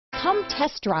Come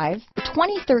test drive the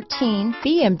 2013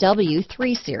 BMW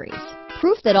 3 Series.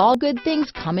 Proof that all good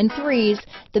things come in threes,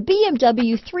 the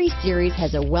BMW 3 Series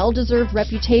has a well-deserved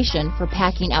reputation for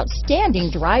packing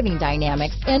outstanding driving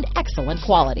dynamics and excellent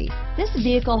quality. This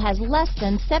vehicle has less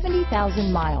than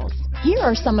 70,000 miles. Here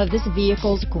are some of this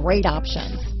vehicle's great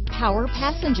options: power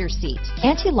passenger seat,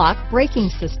 anti-lock braking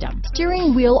system,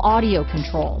 steering wheel audio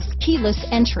controls, keyless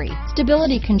entry,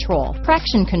 stability control,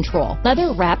 traction control,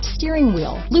 leather-wrapped steering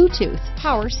wheel, Bluetooth,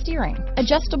 power steering,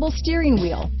 adjustable steering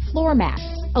wheel, floor mats,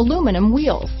 aluminum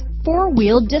wheels,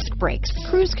 four-wheel disc brakes,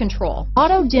 cruise control,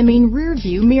 auto-dimming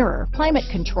rear-view mirror, climate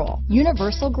control,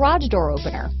 universal garage door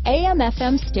opener,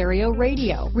 AM/FM stereo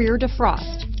radio, rear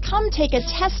defrost. Come take a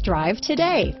test drive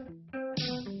today.